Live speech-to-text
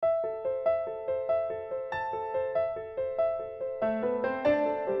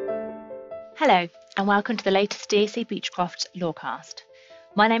Hello, and welcome to the latest DAC Beachcroft Lawcast.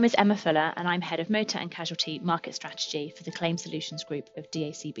 My name is Emma Fuller, and I'm Head of Motor and Casualty Market Strategy for the Claim Solutions Group of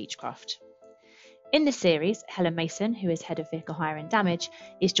DAC Beachcroft. In this series, Helen Mason, who is Head of Vehicle Hire and Damage,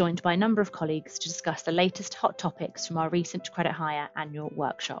 is joined by a number of colleagues to discuss the latest hot topics from our recent Credit Hire annual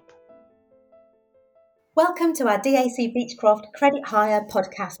workshop. Welcome to our DAC Beachcroft Credit Hire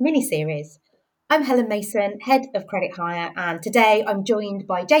podcast mini-series. I'm Helen Mason, Head of Credit Hire, and today I'm joined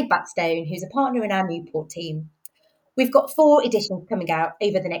by Jade Batstone, who's a partner in our Newport team. We've got 4 editions coming out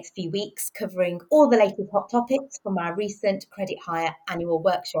over the next few weeks, covering all the latest hot topics from our recent Credit Hire annual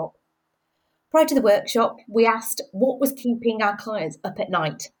workshop. Prior to the workshop, we asked what was keeping our clients up at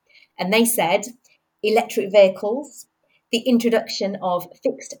night, and they said electric vehicles, the introduction of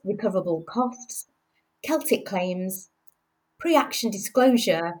fixed recoverable costs, Celtic claims, pre-action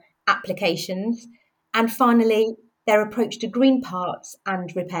disclosure applications, and finally, their approach to green parts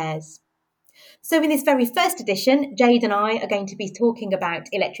and repairs. So in this very first edition, Jade and I are going to be talking about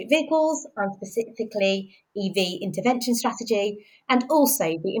electric vehicles and specifically EV intervention strategy and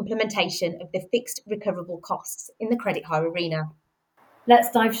also the implementation of the fixed recoverable costs in the credit hire arena.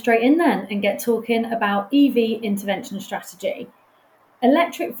 Let's dive straight in then and get talking about EV intervention strategy.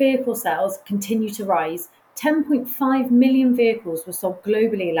 Electric vehicle sales continue to rise. 10.5 million vehicles were sold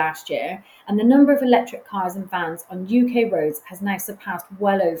globally last year, and the number of electric cars and vans on UK roads has now surpassed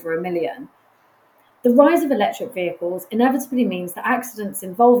well over 1 million. The rise of electric vehicles inevitably means that accidents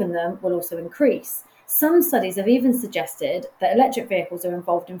involving them will also increase. Some studies have even suggested that electric vehicles are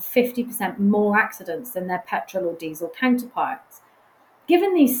involved in 50% more accidents than their petrol or diesel counterparts.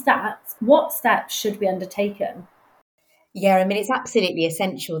 Given these stats, what steps should be undertaken? Yeah, I mean, it's absolutely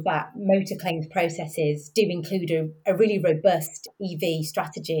essential that motor claims processes do include a really robust EV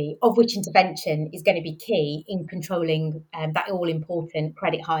strategy, of which intervention is going to be key in controlling that all-important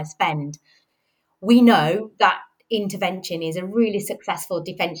credit hire spend. We know that intervention is a really successful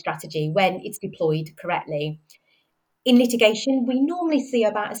defence strategy when it's deployed correctly. In litigation, we normally see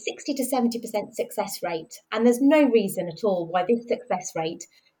about a 60 to 70% success rate, and there's no reason at all why this success rate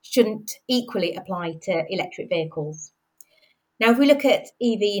shouldn't equally apply to electric vehicles. Now, if we look at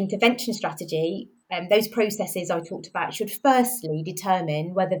EV intervention strategy, those processes I talked about should firstly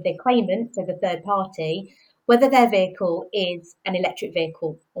determine whether the claimant, so the third party, whether their vehicle is an electric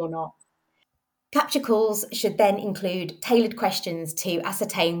vehicle or not. Capture calls should then include tailored questions to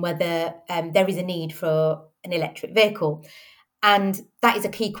ascertain whether there is a need for an electric vehicle. And that is a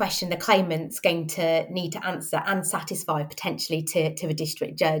key question the claimant's going to need to answer and satisfy potentially to a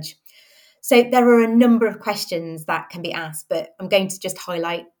district judge. So there are a number of questions that can be asked, but I'm going to just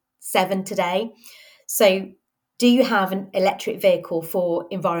highlight 7 today. So do you have an electric vehicle for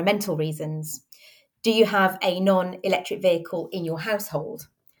environmental reasons? Do you have a non-electric vehicle in your household?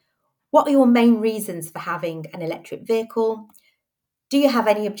 What are your main reasons for having an electric vehicle? Do you have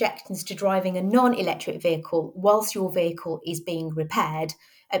any objections to driving a non-electric vehicle whilst your vehicle is being repaired?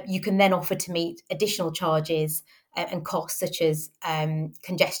 You can then offer to meet additional charges and costs such as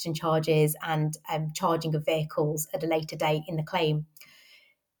congestion charges and charging of vehicles at a later date in the claim.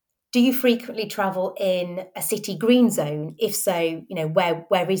 Do you frequently travel in a city green zone? If so,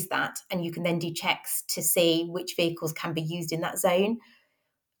 where is that? And you can then do checks to see which vehicles can be used in that zone.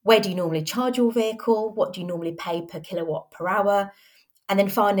 Where do you normally charge your vehicle? What do you normally pay per kilowatt per hour? And then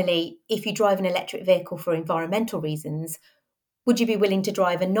finally, if you drive an electric vehicle for environmental reasons, would you be willing to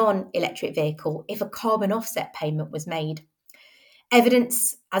drive a non-electric vehicle if a carbon offset payment was made?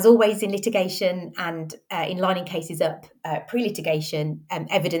 Evidence, as always in litigation and in lining cases up pre-litigation,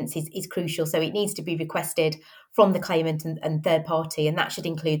 evidence is crucial. So it needs to be requested from the claimant and third party, and that should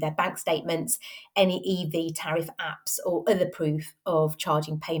include their bank statements, any EV tariff apps or other proof of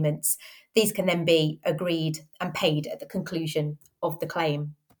charging payments. These can then be agreed and paid at the conclusion of the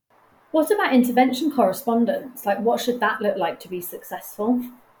claim. What about intervention correspondence? What should that look like to be successful?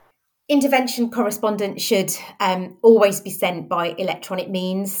 Intervention correspondence should always be sent by electronic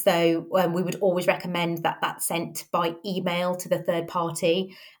means. So we would always recommend that that's sent by email to the third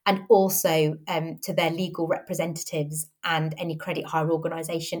party and also to their legal representatives and any credit hire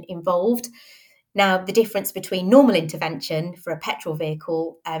organisation involved. Now, the difference between normal intervention for a petrol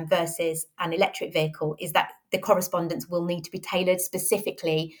vehicle versus an electric vehicle is that the correspondence will need to be tailored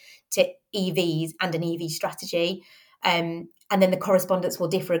specifically to EVs and an EV strategy. And then the correspondence will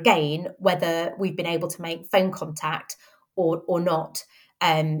differ again whether we've been able to make phone contact or not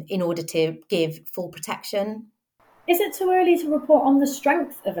in order to give full protection. Is it too early to report on the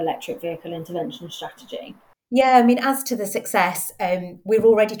strength of electric vehicle intervention strategy? Yeah, I mean, as to the success, we're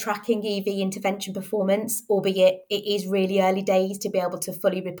already tracking EV intervention performance, albeit it is really early days to be able to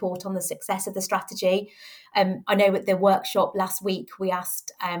fully report on the success of the strategy. I know at the workshop last week, we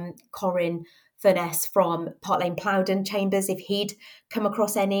asked Corin Furness from Park Lane Plowden Chambers if he'd come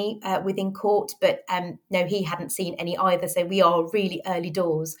across any within court, but no, he hadn't seen any either. So we are really early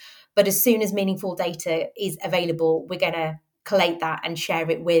doors. But as soon as meaningful data is available, we're going to collate that and share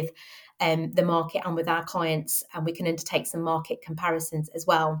it with the market and with our clients, and we can undertake some market comparisons as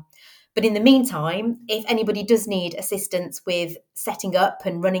well. But in the meantime, if anybody does need assistance with setting up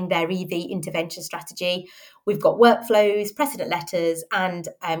and running their EV intervention strategy, we've got workflows, precedent letters, and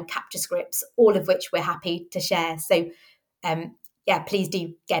capture scripts, all of which we're happy to share. So, yeah, please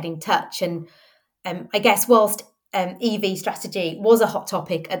do get in touch. And I guess whilst EV strategy was a hot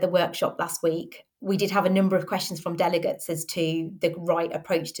topic at the workshop last week, we did have a number of questions from delegates as to the right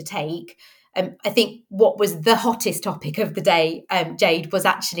approach to take. I think what was the hottest topic of the day, Jade, was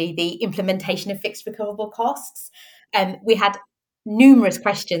actually the implementation of fixed recoverable costs. We had numerous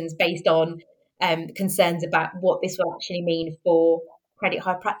questions based on concerns about what this will actually mean for credit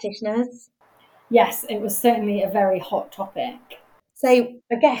hire practitioners. Yes, it was certainly a very hot topic. So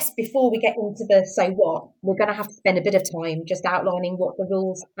I guess before we get into the so what, we're going to have to spend a bit of time just outlining what the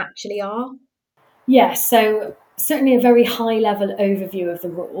rules actually are. Yes, so certainly a very high level overview of the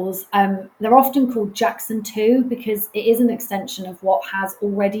rules. They're often called Jackson 2 because it is an extension of what has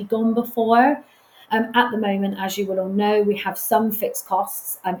already gone before. At the moment, as you will all know, we have some fixed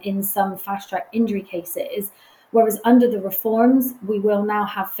costs in some fast track injury cases, whereas under the reforms, we will now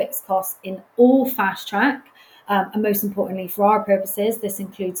have fixed costs in all fast track. And most importantly, for our purposes, this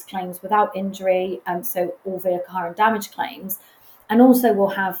includes claims without injury, so all vehicle hire and damage claims. And also we'll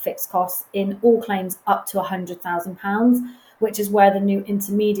have fixed costs in all claims up to £100,000, which is where the new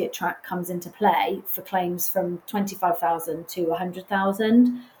intermediate track comes into play for claims from 25,000 to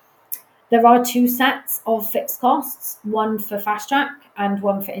 100,000. There are two sets of fixed costs, one for fast track and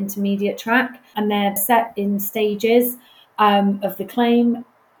one for intermediate track, and they're set in stages of the claim,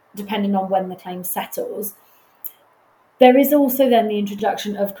 depending on when the claim settles. There is also then the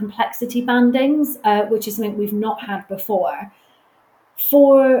introduction of complexity bandings, which is something we've not had before.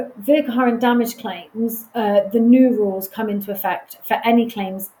 For vehicle hire and damage claims, the new rules come into effect for any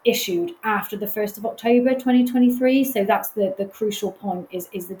claims issued after the 1st of October 2023. So that's the crucial point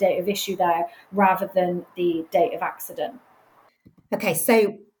is the date of issue there rather than the date of accident. Okay,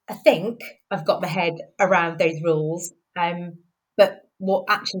 so I think I've got my head around those rules, but what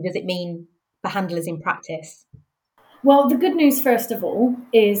actually does it mean for handlers in practice? Well, the good news, first of all,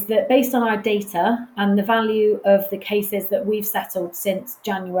 is that based on our data and the value of the cases that we've settled since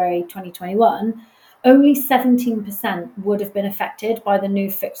January 2021, only 17% would have been affected by the new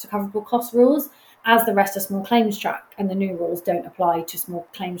fixed recoverable cost rules, as the rest are small claims track, and the new rules don't apply to small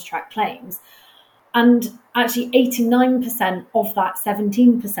claims track claims. And actually 89% of that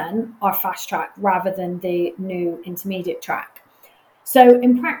 17% are fast track rather than the new intermediate track. So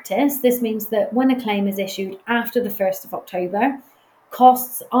in practice, this means that when a claim is issued after the 1st of October,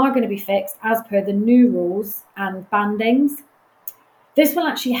 costs are going to be fixed as per the new rules and bandings. This will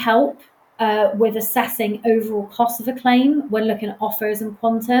actually help with assessing overall costs of a claim when looking at offers and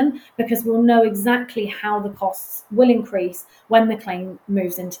quantum, because we'll know exactly how the costs will increase when the claim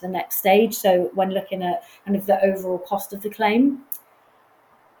moves into the next stage. So when looking at kind of the overall cost of the claim.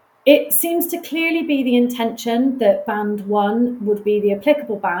 It seems to clearly be the intention that Band 1 would be the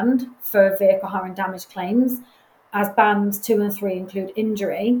applicable band for vehicle hire and damage claims, as Bands 2 and 3 include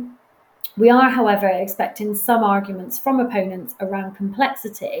injury. We are, however, expecting some arguments from opponents around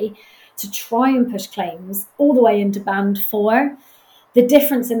complexity to try and push claims all the way into Band 4. The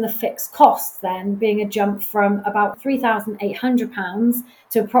difference in the fixed costs then being a jump from about £3,800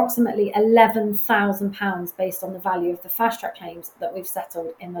 to approximately £11,000 based on the value of the fast track claims that we've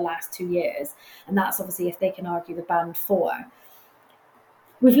settled in the last 2 years. And that's obviously if they can argue the Band 4.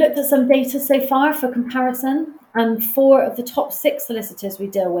 We've looked at some data so far for comparison, and 4 of the top 6 solicitors we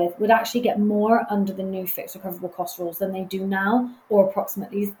deal with would actually get more under the new fixed recoverable cost rules than they do now, or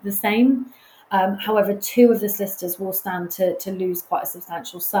approximately the same. However, 2 of the solicitors will stand to lose quite a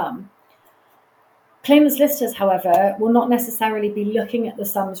substantial sum. Claimant solicitors, however, will not necessarily be looking at the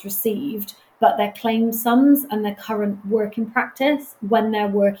sums received, but their claimed sums and their current working practice when they're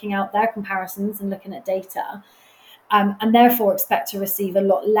working out their comparisons and looking at data, and therefore expect to receive a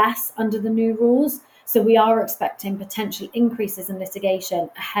lot less under the new rules. So we are expecting potential increases in litigation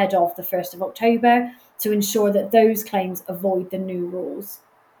ahead of the 1st of October to ensure that those claims avoid the new rules.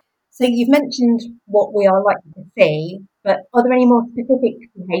 So you've mentioned what we are likely to see, but are there any more specific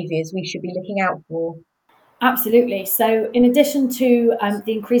behaviours we should be looking out for? Absolutely. So in addition to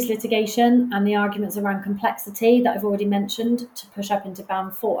the increased litigation and the arguments around complexity that I've already mentioned to push up into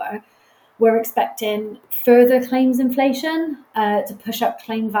band 4, we're expecting further claims inflation to push up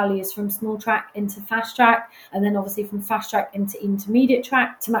claim values from small track into fast track, and then obviously from fast track into intermediate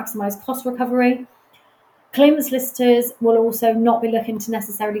track to maximise cost recovery. Claimant solicitors will also not be looking to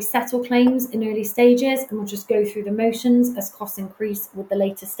necessarily settle claims in early stages and will just go through the motions as costs increase with the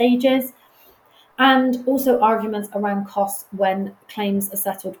later stages. And also arguments around costs when claims are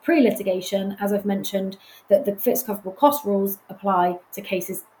settled pre-litigation, as I've mentioned, that the fixed recoverable cost rules apply to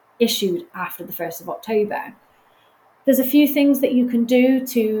cases issued after the 1st of October. There's a few things that you can do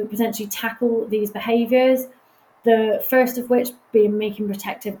to potentially tackle these behaviours. The first of which being making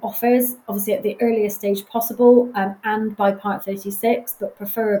protective offers, obviously at the earliest stage possible and by Part 36, but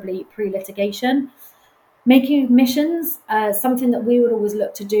preferably pre-litigation. Making admissions, something that we would always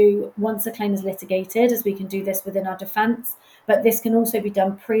look to do once a claim is litigated, as we can do this within our defence, but this can also be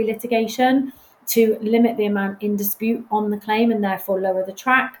done pre-litigation to limit the amount in dispute on the claim and therefore lower the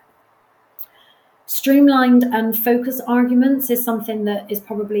track. Streamlined and focused arguments is something that is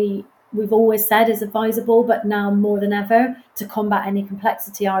probably, we've always said, is advisable, but now more than ever to combat any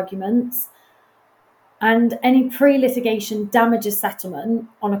complexity arguments. And any pre-litigation damages settlement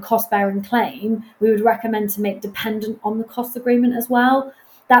on a cost-bearing claim, we would recommend to make dependent on the cost agreement as well.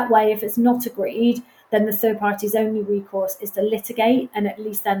 That way, if it's not agreed, then the third party's only recourse is to litigate, and at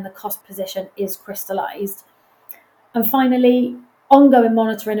least then the cost position is crystallised. And finally, ongoing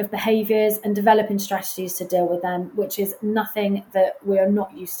monitoring of behaviours and developing strategies to deal with them, which is nothing that we are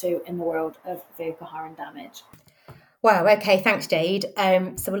not used to in the world of vehicle hire and damage. Wow, okay, thanks, Jade.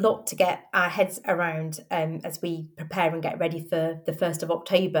 So a lot to get our heads around as we prepare and get ready for the 1st of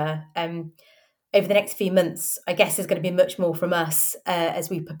October. Over the next few months, I guess there's going to be much more from us as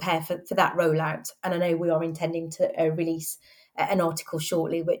we prepare for that rollout. And I know we are intending to release an article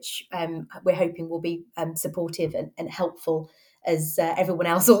shortly, which we're hoping will be supportive and helpful as everyone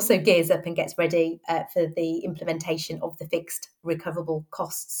else also gears up and gets ready for the implementation of the fixed recoverable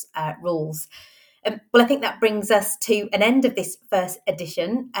costs rules. Well, I think that brings us to an end of this first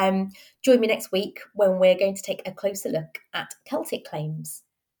edition. Join me next week when we're going to take a closer look at Celtic claims.